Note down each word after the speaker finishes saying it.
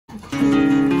She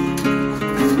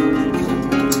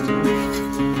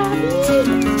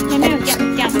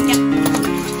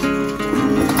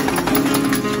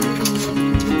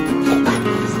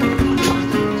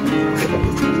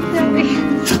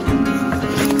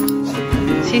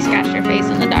scratched her face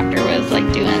when the doctor was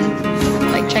like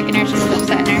checking her. She was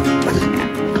upsetting her. Yeah.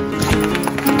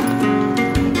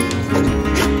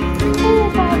 Oh,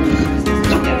 Bobby.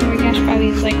 Oh my gosh,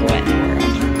 Bobby's like, what in the world?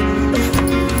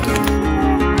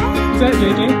 Is that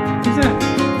JJ? Who's that?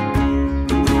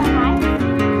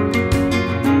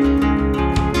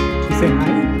 Did you say hi?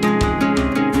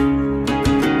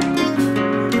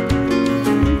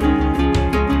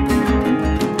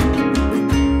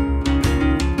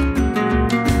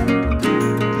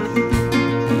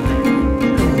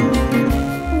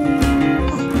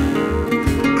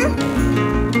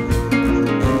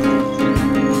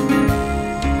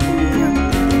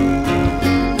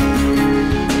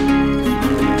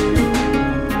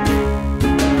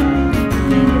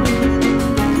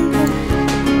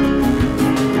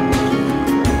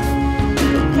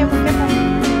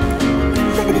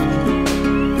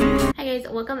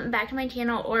 Welcome back to my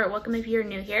channel, or welcome if you're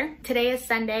new here. Today is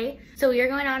Sunday, so we are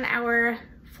going on our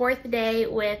 4th day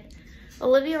with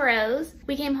Olivia Rose.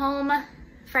 We came home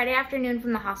Friday afternoon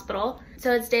from the hospital,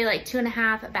 so it's day like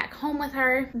 2.5 back home with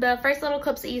her. The first little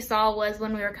clips that you saw was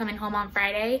when we were coming home on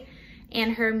Friday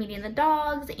and her meeting the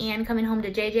dogs and coming home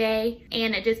to JJ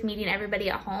and just meeting everybody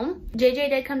at home. JJ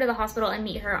did come to the hospital and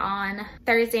meet her on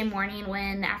Thursday morning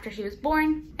after she was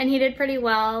born, and he did pretty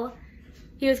well.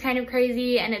 He was kind of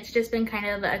crazy, and it's just been kind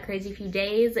of a crazy few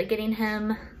days, like getting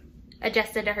him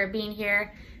adjusted to her being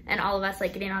here and all of us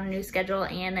like getting on a new schedule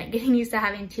and getting used to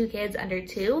having 2 kids under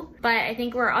 2. But I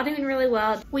think we're all doing really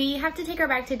well. We have to take her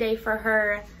back today for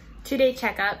her 2-day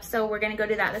checkup, so we're gonna go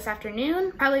do that this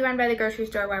afternoon. Probably run by the grocery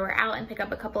store while we're out and pick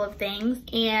up a couple of things.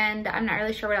 And I'm not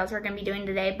really sure what else we're gonna be doing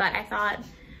today, but I thought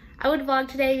I would vlog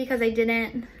today because I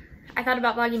thought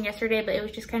about vlogging yesterday, but it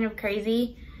was just kind of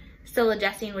crazy. Still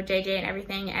adjusting with JJ and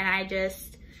everything, and I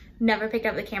just never picked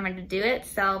up the camera to do it.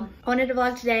 So I wanted to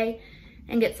vlog today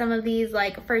and get some of these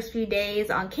like first few days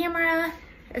on camera,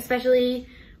 especially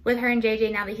with her and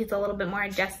JJ now that he's a little bit more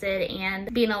adjusted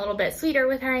and being a little bit sweeter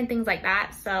with her and things like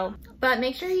that. So, but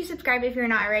make sure you subscribe if you're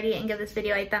not already and give this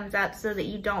video a thumbs up so that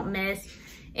you don't miss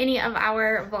any of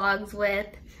our vlogs with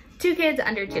 2 kids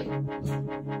under 2.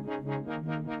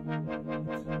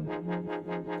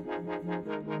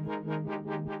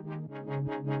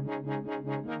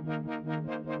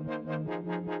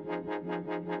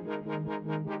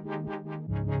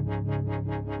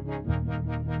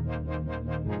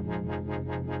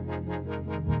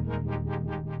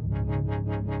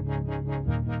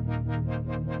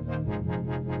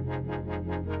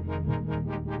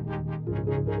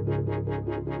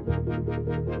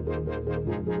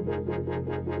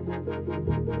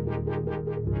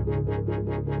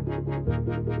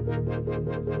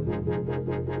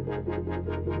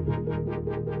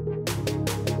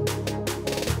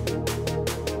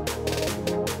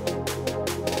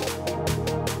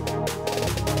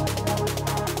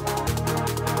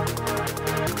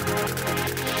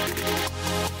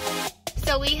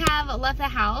 So we have left the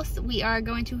house. We are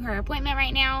going to her appointment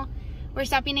right now. We're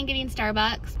stopping and getting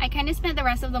Starbucks. I kind of spent the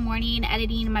rest of the morning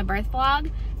editing my birth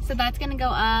vlog, so that's gonna go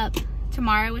up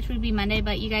tomorrow, which would be Monday,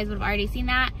 but you guys would have already seen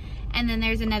that. And then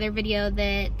there's another video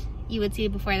that you would see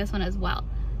before this one as well.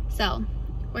 So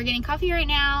we're getting coffee right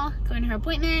now, going to her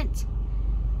appointment,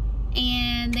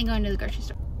 and then going to the grocery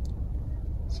store.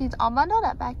 She's all bundled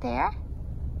up back there.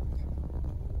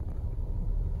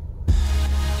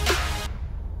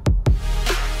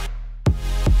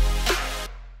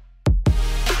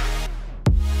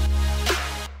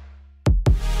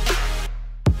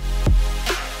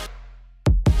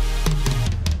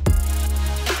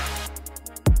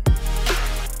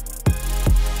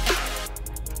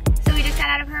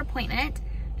 Appointment.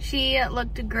 She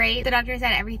looked great. The doctor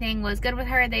said everything was good with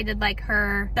her. They did like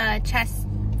the chest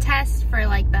test for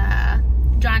like the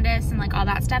jaundice and like all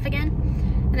that stuff again,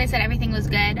 and they said everything was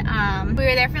good. We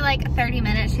were there for like 30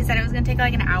 minutes. She said it was gonna take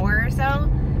like an hour or so,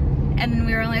 and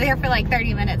we were only there for like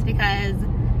 30 minutes because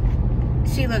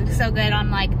she looked so good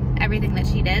on like everything that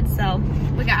she did. So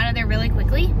we got out of there really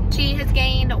quickly. She has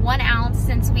gained 1 ounce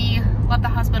since we left the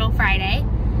hospital Friday.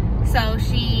 So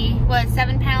she was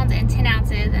 7 pounds and 10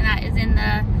 ounces, and that is in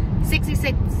the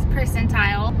 66th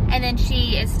percentile. And then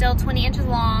she is still 20 inches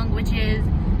long, which is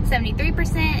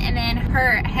 73%. And then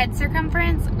her head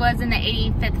circumference was in the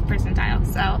 85th percentile.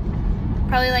 So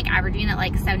probably like averaging at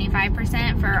like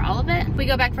 75% for all of it. We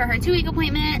go back for her 2-week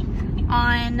appointment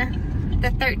on the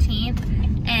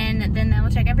 13th, and then they'll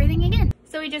check everything again.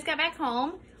 So we just got back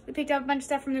home. We picked up a bunch of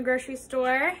stuff from the grocery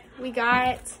store. We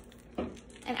got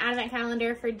an advent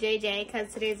calendar for JJ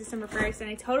because today is December 1st and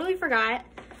I totally forgot.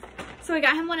 So we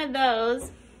got him one of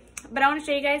those. But I want to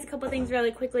show you guys a couple things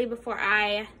really quickly before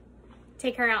I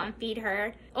take her out and feed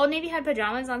her. Old Navy had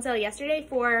pajamas on sale yesterday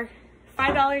for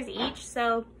 $5 each.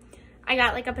 So I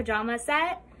got like a pajama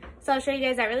set. So I'll show you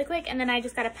guys that really quick. And then I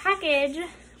just got a package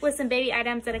with some baby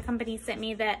items that a company sent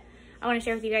me that I want to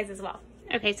share with you guys as well.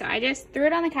 Okay, so I just threw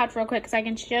it on the couch real quick so I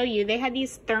can show you. They had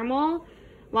these thermal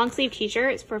long sleeve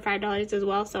t-shirts for $5 as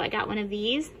well. So I got one of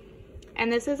these.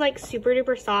 And this is like super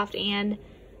duper soft and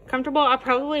comfortable. I'll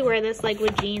probably wear this like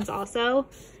with jeans also,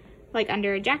 like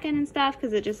under a jacket and stuff,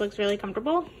 because it just looks really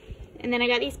comfortable. And then I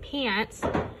got these pants.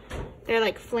 They're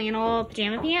like flannel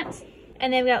pajama pants.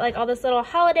 And they've got like all this little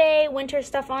holiday winter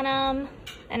stuff on them.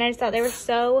 And I just thought they were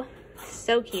so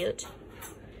cute.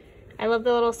 I love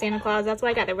the little Santa Claus. That's why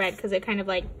I got the red, because it kind of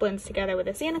like blends together with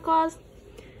the Santa Claus.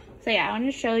 So yeah, I wanted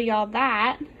to show y'all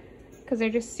that because they're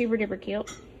just super duper cute.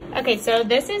 Okay, so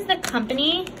this is the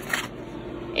company.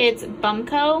 It's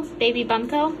Bumco, Baby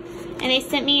Bumco. And they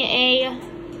sent me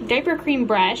a diaper cream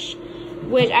brush,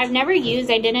 which I've never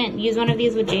used. I didn't use one of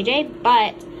these with JJ,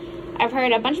 but I've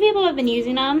heard a bunch of people have been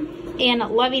using them and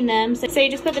loving them. So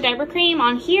you just put the diaper cream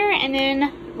on here and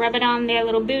then rub it on their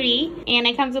little booty, and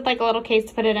it comes with like a little case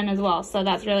to put it in as well, so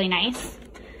that's really nice.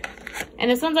 And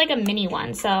this one's like a mini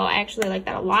one, so I actually like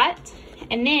that a lot.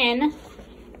 And then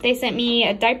they sent me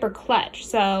a diaper clutch,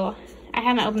 so I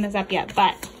haven't opened this up yet,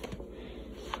 but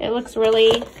it looks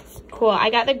really cool. I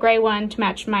got the gray one to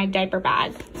match my diaper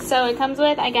bag. So it comes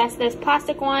with, I guess, this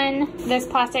plastic one, this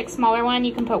plastic smaller one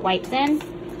you can put wipes in,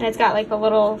 and it's got like the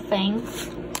little thing,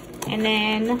 and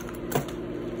then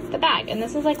the bag. And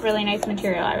this is like really nice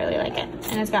material. I really like it.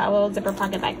 And it's got a little zipper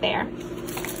pocket back there.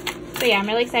 So yeah, I'm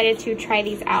really excited to try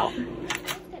these out.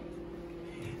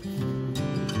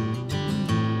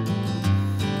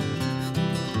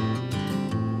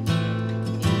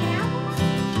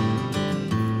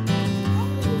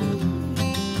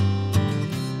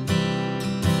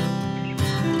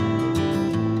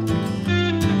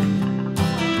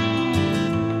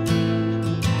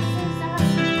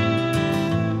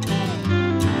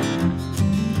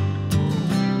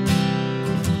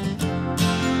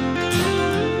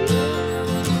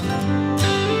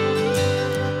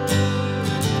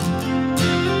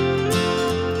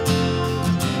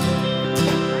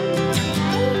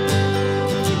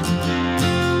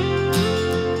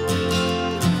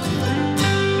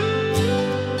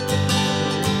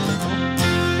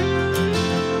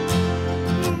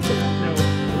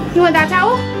 You want that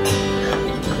towel?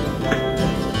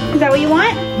 Is that what you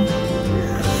want?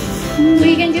 What are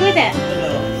you gonna do with it?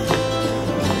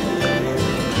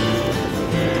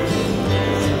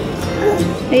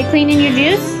 Are you cleaning your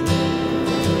juice?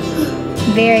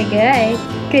 Very good.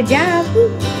 Good job.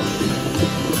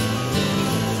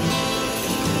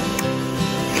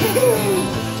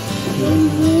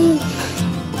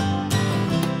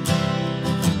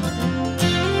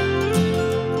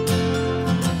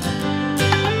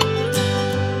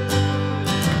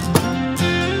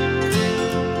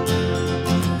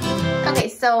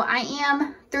 So I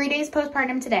am 3 days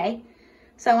postpartum today.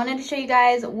 So I wanted to show you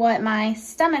guys what my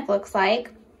stomach looks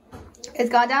like. It's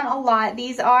gone down a lot.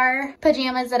 These are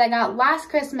pajamas that I got last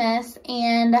Christmas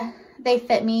and they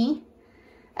fit me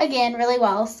again really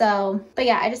well. So, but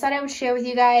yeah, I just thought I would share with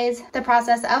you guys the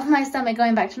process of my stomach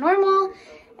going back to normal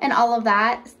and all of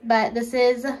that. But this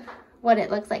is what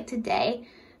it looks like today.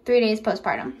 3 days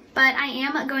postpartum. But I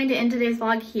am going to end today's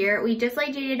vlog here. We just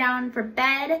laid JJ down for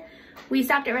bed. We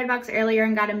stopped at Redbox earlier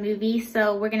and got a movie,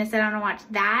 so we're gonna sit down and watch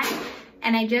that.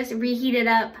 And I just reheated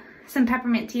up some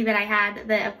peppermint tea that I had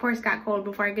that of course got cold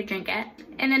before I could drink it.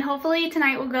 And then hopefully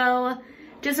tonight will go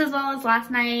just as well as last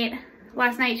night.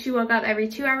 Last night she woke up every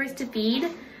 2 hours to feed.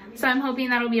 So I'm hoping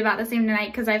that'll be about the same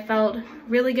tonight because I felt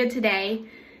really good today.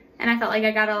 And I felt like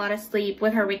I got a lot of sleep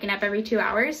with her waking up every 2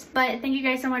 hours. But thank you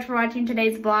guys so much for watching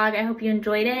today's vlog. I hope you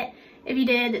enjoyed it. If you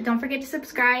did, don't forget to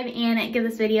subscribe and give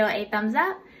this video a thumbs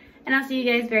up. And I'll see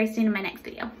you guys very soon in my next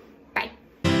video.